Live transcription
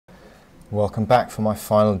Welcome back for my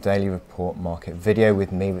final daily report market video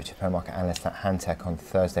with me, Richard Perry, market analyst at Hantec, on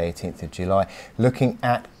Thursday 18th of July, looking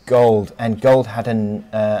at gold. And gold had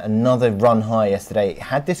another run high yesterday. It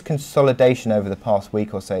had this consolidation over the past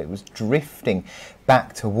week or so. It was drifting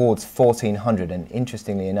back towards 1400, and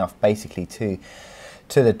interestingly enough, basically to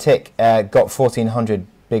the tick, got 1400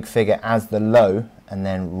 big figure as the low, and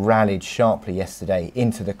then rallied sharply yesterday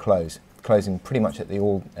into the close, closing pretty much at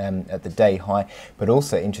the day high. But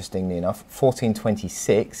also, interestingly enough,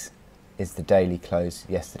 1426 is the daily close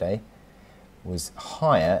yesterday, was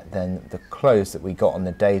higher than the close that we got on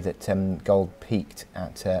the day that gold peaked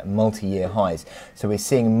at multi-year highs. So we're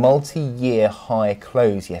seeing multi-year high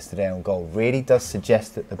close yesterday on gold. Really does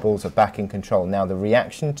suggest that the bulls are back in control. Now, the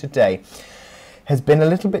reaction today has been a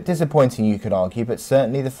little bit disappointing, you could argue, but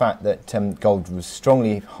certainly the fact that gold was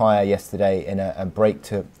strongly higher yesterday in a break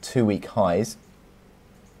to 2-week highs,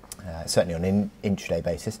 certainly on an intraday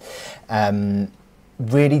basis,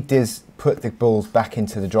 really does put the bulls back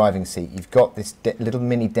into the driving seat. You've got this little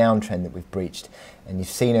mini downtrend that we've breached, and you've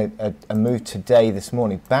seen a move today, this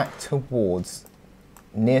morning, back towards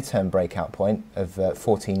near-term breakout point of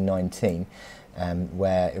 1419.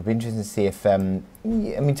 Where it'll be interesting to see if, I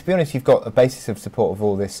mean, to be honest, you've got a basis of support of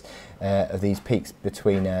all this, of these peaks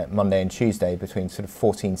between Monday and Tuesday, between sort of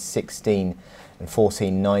 1416 and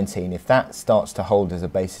 1419. If that starts to hold as a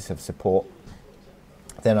basis of support,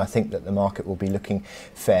 then I think that the market will be looking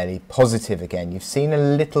fairly positive again. You've seen a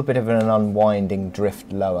little bit of an unwinding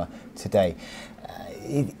drift lower today.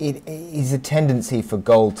 It is a tendency for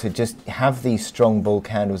gold to just have these strong bull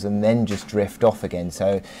candles and then just drift off again.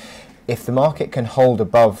 So if the market can hold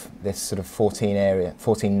above this sort of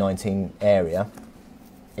 1419 area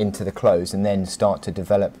into the close, and then start to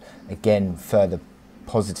develop again further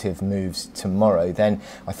positive moves tomorrow, then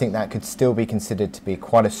I think that could still be considered to be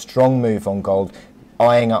quite a strong move on gold,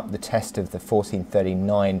 eyeing up the test of the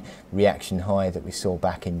 1439 reaction high that we saw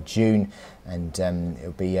back in June. And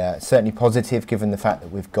it'll be certainly positive, given the fact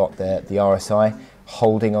that we've got the RSI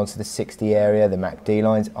holding onto the 60 area. The MACD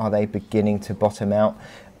lines, are they beginning to bottom out?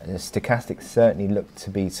 The stochastics certainly look to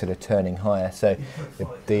be sort of turning higher, so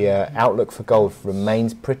the outlook for gold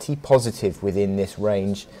remains pretty positive within this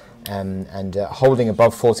range, and holding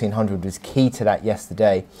above 1400 was key to that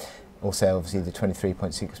yesterday. Also, obviously, the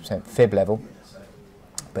 23.6% fib level,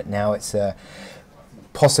 but now it's a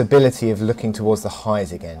possibility of looking towards the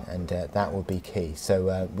highs again, and that will be key.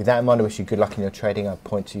 So with that in mind, I wish you good luck in your trading. I'll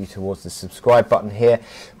point you towards the subscribe button here,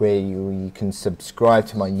 where you can subscribe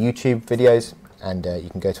to my YouTube videos. And you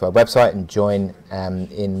can go to our website and join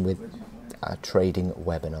in with our trading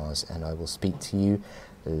webinars, and I will speak to you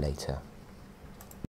later.